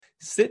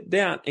sit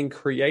down and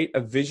create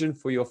a vision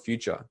for your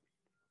future.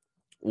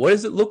 What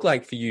does it look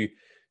like for you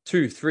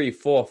 2, 3,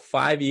 4,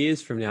 5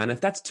 years from now? And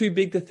if that's too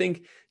big to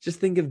think, just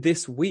think of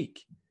this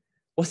week.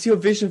 What's your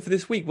vision for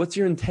this week? What's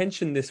your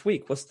intention this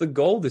week? What's the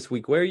goal this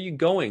week? Where are you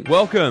going?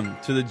 Welcome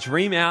to the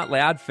Dream Out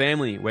Loud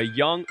family, where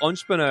young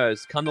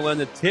entrepreneurs come to learn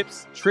the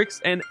tips,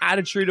 tricks, and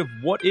attitude of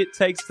what it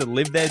takes to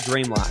live their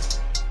dream life.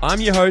 I'm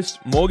your host,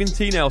 Morgan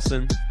T.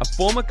 Nelson, a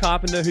former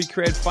carpenter who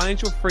created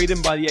financial freedom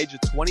by the age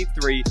of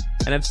 23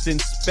 and have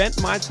since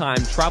spent my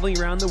time traveling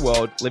around the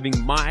world living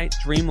my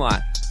dream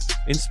life,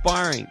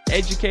 inspiring,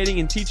 educating,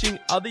 and teaching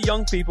other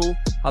young people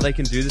how they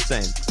can do the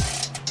same.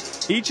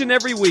 Each and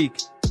every week,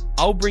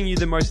 I'll bring you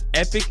the most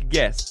epic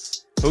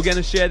guests who are going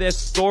to share their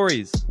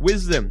stories,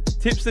 wisdom,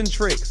 tips, and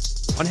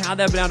tricks on how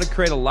they've been able to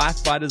create a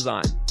life by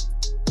design.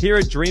 Here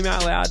at Dream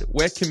Out Loud,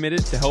 we're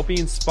committed to helping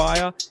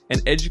inspire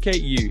and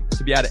educate you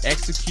to be able to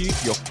execute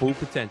your full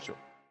potential.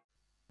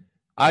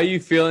 Are you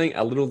feeling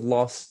a little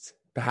lost?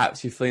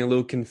 Perhaps you're feeling a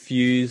little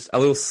confused, a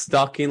little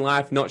stuck in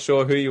life, not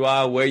sure who you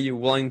are, where you're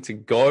willing to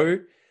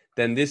go?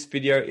 Then this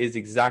video is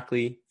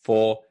exactly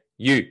for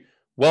you.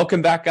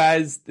 Welcome back,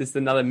 guys. This is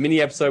another mini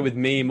episode with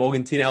me,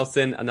 Morgan T.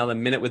 Nelson, another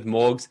Minute with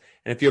Morgs.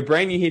 And if you're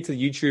brand new here to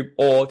YouTube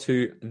or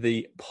to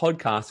the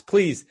podcast,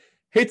 please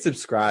hit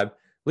subscribe,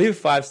 leave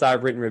a 5-star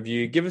written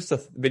review, give us a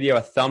video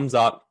a thumbs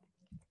up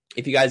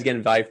if you guys get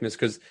value from this,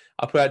 because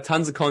I put out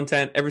tons of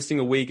content every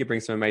single week. It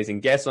brings some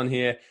amazing guests on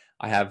here.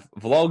 I have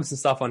vlogs and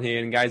stuff on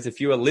here. And guys,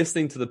 if you are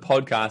listening to the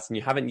podcast and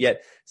you haven't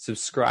yet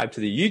subscribed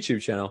to the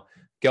YouTube channel,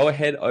 go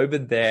ahead over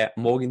there,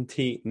 Morgan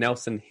T.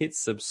 Nelson, hit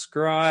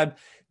subscribe.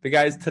 But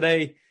guys,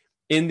 today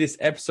in this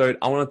episode,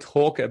 I want to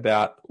talk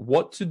about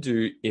what to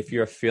do if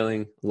you're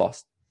feeling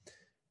lost.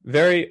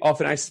 Very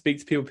often I speak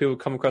to people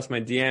come across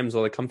my DMs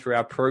or they come through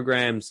our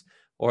programs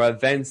or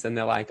events and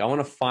they're like, I want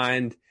to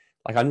find,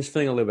 like, I'm just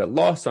feeling a little bit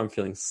lost, or I'm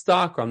feeling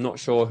stuck, or I'm not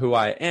sure who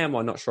I am,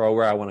 or I'm not sure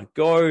where I want to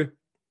go.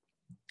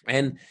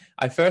 And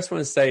I first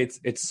want to say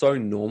it's so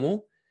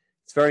normal.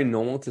 It's very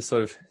normal to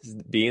sort of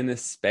be in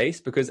this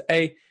space because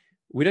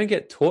we don't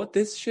get taught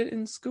this shit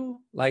in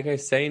school. Like I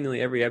say in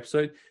nearly every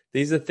episode,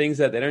 these are things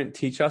that they don't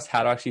teach us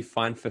how to actually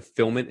find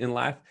fulfillment in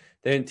life.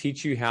 They don't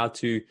teach you how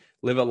to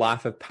live a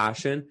life of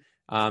passion,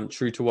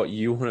 true to what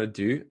you want to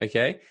do,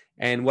 okay?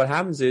 And what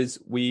happens is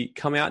we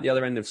come out the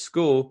other end of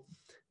school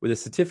with a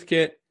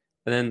certificate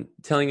and then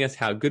telling us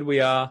how good we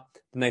are.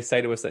 Then they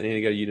say to us that they need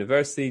to go to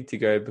university to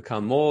go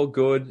become more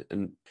good,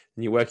 and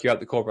you work you up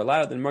the corporate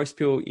ladder. Then most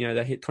people,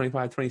 they hit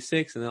 25,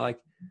 26, and they're like,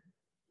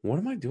 what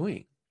am I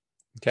doing?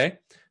 Okay?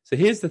 So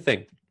here's the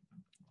thing.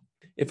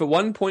 If at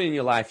one point in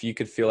your life you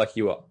could feel like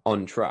you were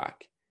on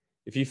track,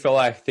 if you felt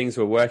like things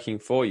were working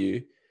for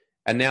you,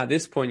 and now at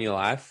this point in your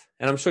life,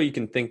 and I'm sure you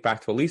can think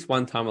back to at least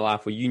one time in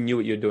life where you knew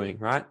what you're doing,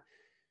 right?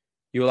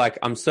 You were like,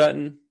 I'm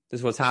certain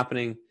this is what's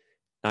happening,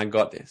 and I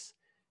got this.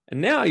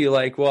 And now you're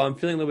like, well, I'm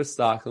feeling a little bit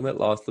stuck, a little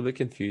bit lost, a little bit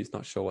confused,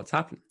 not sure what's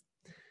happening.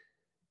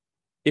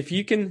 If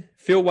you can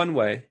feel one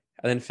way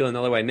and then feel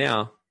another way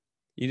now,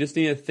 you just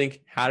need to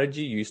think, how did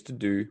you used to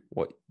do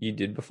what you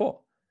did before?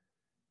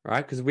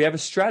 Right? Because we have a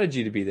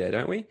strategy to be there,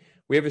 don't we?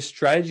 We have a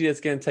strategy that's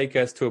going to take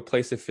us to a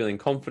place of feeling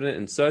confident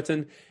and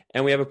certain.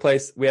 And we have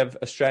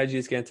a strategy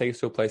that's going to take us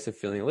to a place of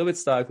feeling a little bit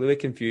stuck, a little bit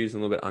confused,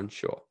 and a little bit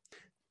unsure.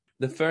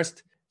 The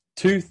first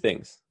two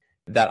things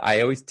that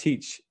I always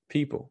teach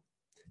people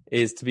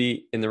is to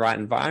be in the right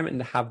environment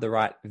and to have the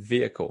right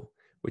vehicle,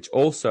 which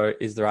also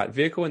is the right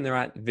vehicle and the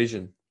right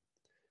vision.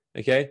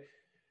 Okay?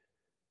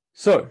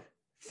 So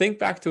think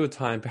back to a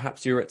time,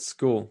 perhaps you were at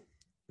school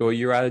or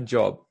you're at a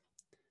job,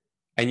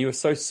 and you were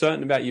so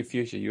certain about your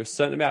future. You were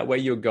certain about where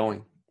you're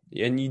going.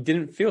 And you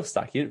didn't feel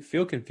stuck. You didn't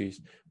feel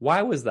confused.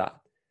 Why was that?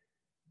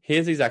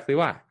 Here's exactly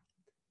why.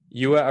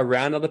 You were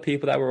around other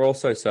people that were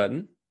also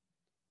certain.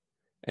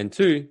 And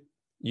two,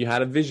 you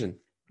had a vision.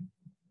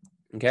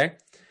 Okay?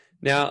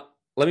 Now,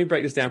 let me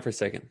break this down for a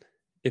second.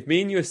 If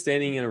me and you are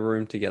standing in a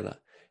room together,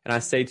 and I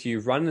say to you,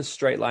 run in a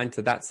straight line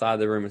to that side of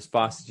the room as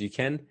fast as you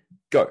can,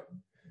 go.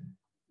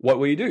 What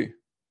will you do?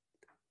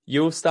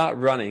 You'll start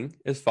running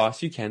as fast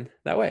as you can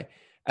that way.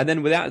 And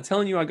then without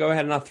telling you, I go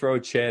ahead and I throw a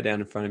chair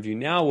down in front of you.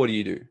 Now what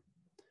do?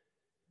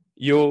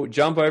 You'll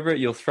jump over it,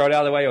 you'll throw it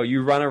out of the way, or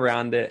you run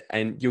around it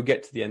and you'll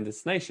get to the end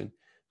destination.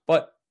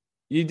 But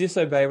you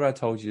disobey what I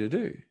told you to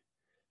do.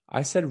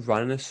 I said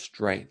run in a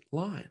straight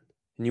line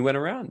and you went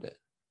around it.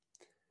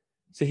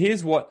 So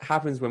here's what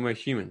happens when we're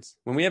humans.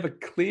 When we have a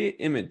clear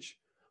image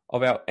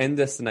of our end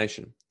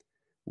destination,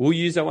 we'll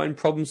use our own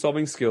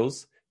problem-solving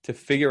skills to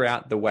figure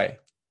out the way.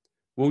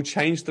 We'll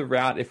change the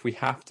route if we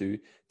have to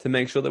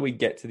make sure that we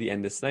get to the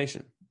end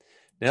destination.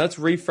 Now let's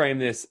reframe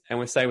this and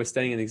we'll say we're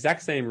standing in the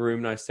exact same room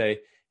and I say,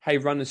 hey,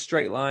 run a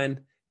straight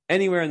line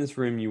anywhere in this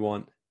room you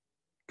want,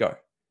 go.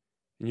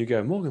 And you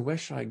go, Morgan, where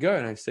should I go?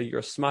 And I say, you're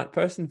a smart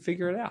person,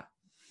 figure it out.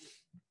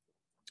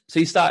 So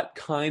you start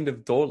kind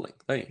of dawdling,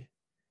 don't you?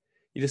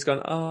 You're just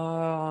going,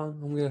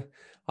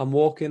 I'm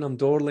walking, I'm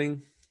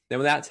dawdling. Then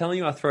without telling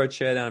you, I throw a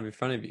chair down in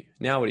front of you.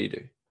 Now what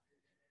do?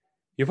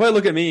 You'll probably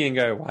look at me and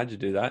go, why'd you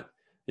do that?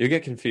 You'll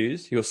get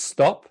confused. You'll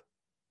stop.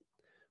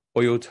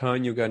 or you'll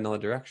go another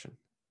direction.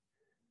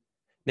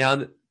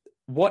 Now,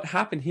 what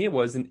happened here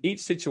was in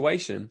each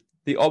situation,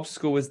 the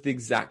obstacle was the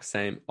exact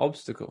same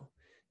obstacle.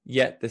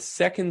 Yet the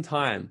second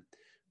time,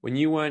 when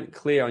you weren't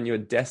clear on your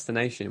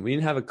destination, we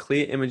didn't have a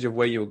clear image of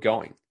where you were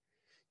going.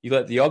 You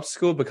let the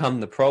obstacle become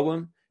the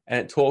problem, and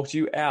it talked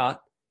you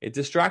out. It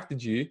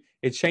distracted you.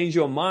 It changed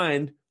your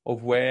mind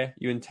of where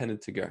you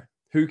intended to go.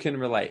 Who can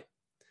relate?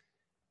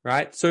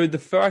 Right? So the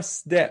first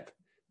step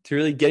to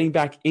really getting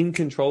back in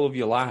control of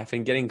your life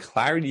and getting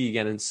clarity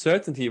again and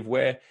certainty of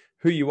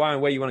who you are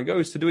and where you want to go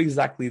is to do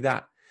exactly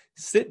that.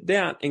 Sit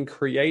down and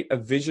create a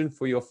vision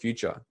for your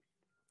future.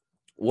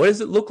 What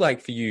does it look like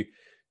for you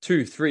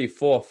 2, 3,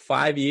 4,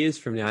 5 years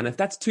from now? And if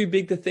that's too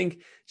big to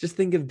think, just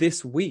think of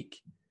this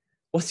week.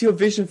 What's your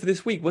vision for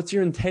this week? What's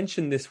your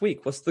intention this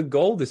week? What's the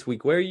goal this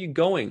week? Where are you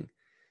going?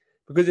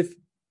 Because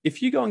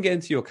if you go and get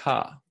into your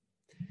car,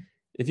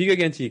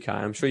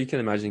 I'm sure you can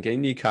imagine getting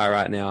into your car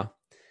right now,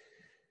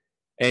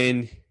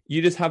 and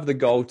you just have the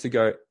goal to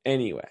go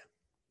anywhere.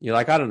 You're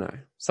like, I don't know.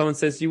 Someone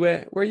says to you,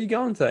 where are you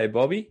going today,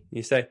 Bobby?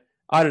 You say,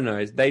 I don't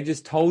know. They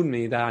just told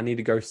me that I need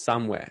to go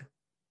somewhere.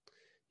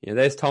 They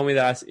just told me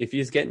that if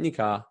you just get in your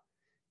car,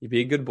 you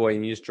be a good boy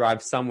and you just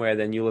drive somewhere,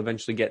 then you'll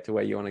eventually get to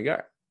where you want to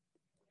go.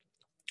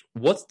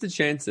 What's the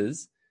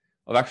chances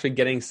of actually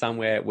getting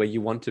somewhere where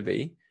you want to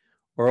be?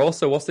 Or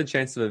also, what's the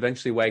chance of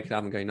eventually waking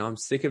up and going, no, I'm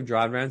sick of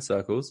driving around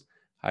circles.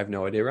 I have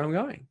no idea where I'm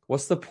going.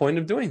 What's the point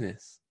of doing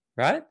this,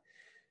 right?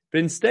 But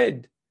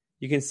instead,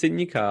 you can sit in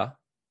your car,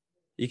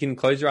 you can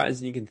close your eyes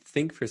and you can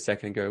think for a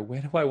second and go,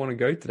 where do I want to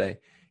go today?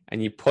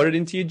 And you put it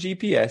into your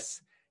GPS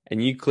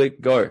and you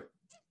click go.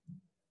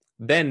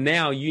 Then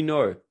now you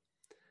know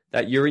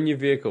that you're in your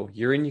vehicle,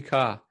 you're in your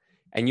car,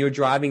 and you're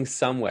driving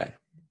somewhere.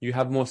 You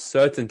have more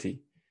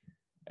certainty.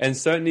 And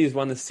certainty is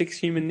one of the 6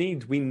 human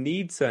needs. We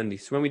need certainty.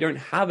 So when we don't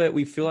have it,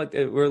 we feel like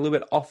we're a little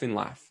bit off in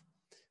life.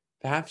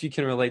 Perhaps you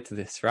can relate to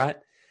this, right?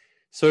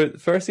 So the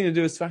first thing to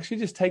do is to actually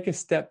just take a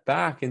step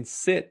back and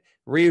sit,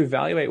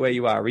 reevaluate where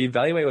you are,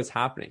 reevaluate what's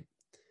happening.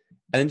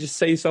 And then just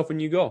set yourself a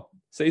new goal.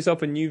 Set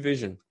yourself a new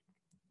vision.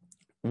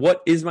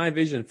 What is my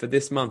vision for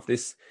this month,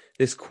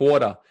 this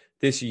quarter,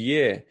 this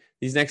year,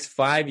 these next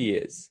 5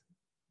 years?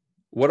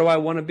 What do I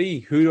want to be?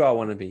 Who do I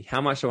want to be?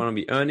 How much do I want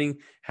to be earning?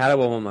 How do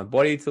I want my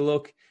body to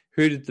look?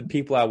 Who do the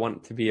people I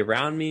want to be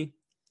around me?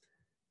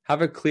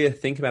 Have a clear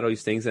think about all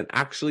these things and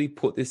actually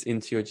put this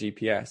into your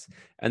GPS.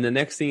 And the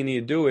next thing you need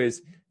to do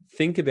is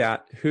think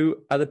about who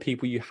are the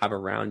people you have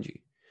around you.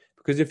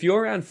 Because if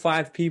you're around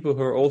 5 people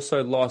who are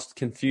also lost,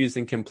 confused,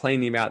 and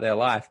complaining about their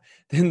life,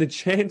 then the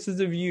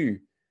chances of you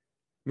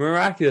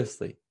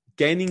miraculously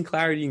gaining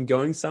clarity and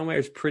going somewhere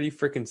is pretty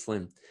freaking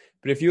slim.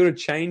 But if you were to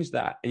change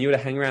that and you were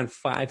to hang around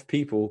 5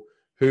 people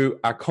who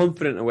are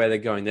confident in where they're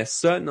going, they're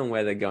certain on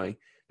where they're going,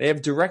 they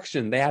have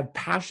direction, they have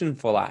passion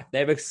for life, they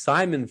have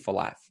excitement for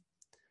life,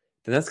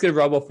 then that's going to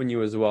rub off on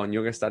you as well. And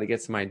you're going to start to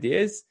get some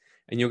ideas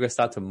and you're going to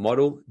start to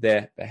model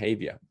their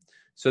behavior.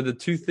 So the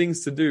 2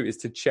 things to do is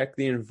to check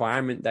the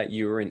environment that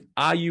you're in.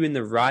 Are you in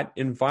the right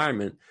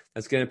environment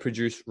that's going to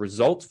produce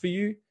results for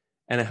you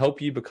and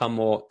help you become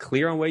more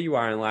clear on where you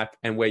are in life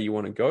and where you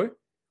want to go?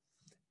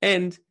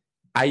 And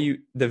are you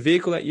the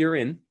vehicle that you're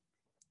in?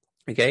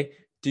 Okay.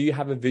 Do you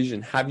have a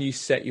vision? Have you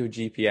set your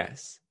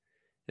GPS?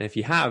 And if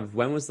you have,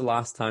 when was the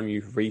last time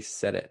you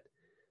reset it?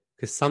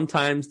 Because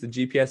sometimes the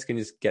GPS can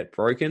just get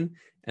broken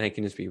and it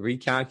can just be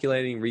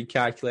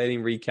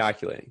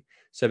recalculating.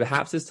 So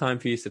perhaps it's time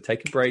for you to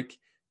take a break,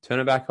 turn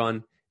it back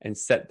on, and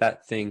set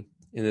that thing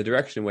in the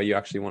direction where you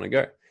actually want to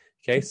go.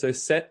 Okay, so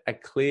set a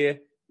clear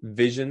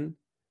vision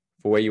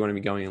for where you want to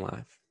be going in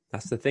life.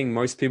 That's the thing.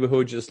 Most people who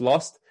are just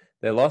lost,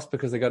 they're lost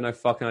because they got no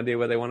fucking idea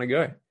where they want to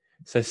go.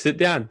 So sit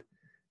down,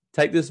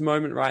 take this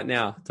moment right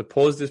now to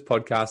pause this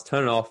podcast,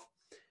 turn it off,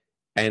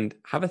 and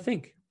have a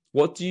think.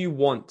 What do you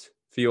want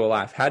for your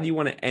life? How do you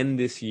want to end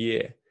this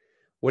year?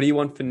 What do you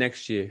want for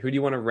next year? Who do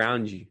you want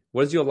around you?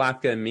 What is your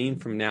life going to mean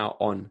from now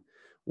on?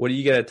 What are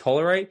you going to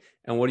tolerate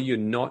and what are you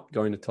not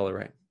going to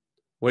tolerate?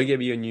 What are going to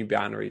be your new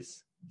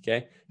boundaries?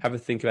 Okay, have a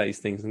think about these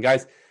things. And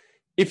guys,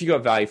 if you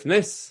got value from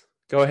this,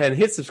 go ahead and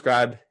hit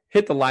subscribe,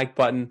 hit the like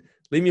button,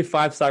 leave me a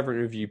 5-star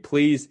review,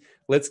 please.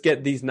 Let's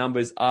get these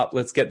numbers up.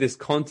 Let's get this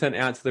content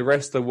out to the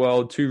rest of the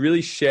world to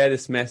really share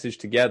this message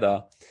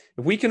together.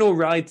 If we can all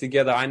rally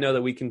together, I know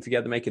that we can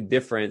together make a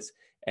difference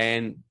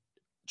and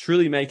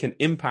truly make an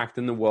impact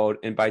in the world,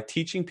 and by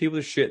teaching people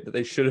the shit that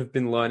they should have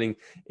been learning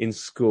in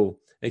school.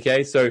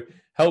 Okay, so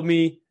help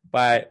me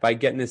by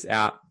getting this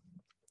out.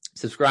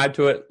 Subscribe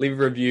to it, leave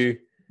a review,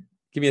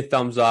 give me a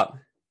thumbs up,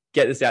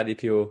 get this out to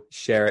people,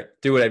 share it,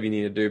 do whatever you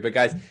need to do. But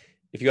guys,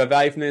 if you got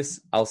value from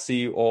this, I'll see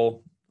you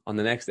all on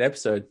the next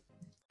episode.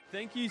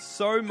 Thank you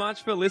so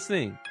much for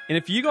listening. And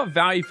if you got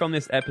value from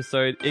this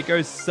episode, it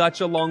goes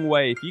such a long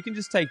way. If you can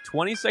just take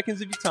 20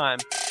 seconds of your time,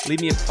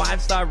 leave me a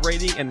 5-star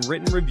rating and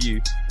written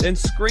review, then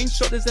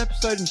screenshot this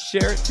episode and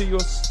share it to your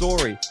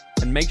story.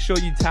 And make sure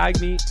you tag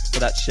me for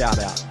that shout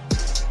out.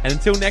 And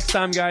until next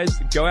time, guys,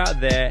 go out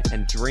there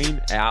and dream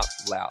out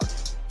loud.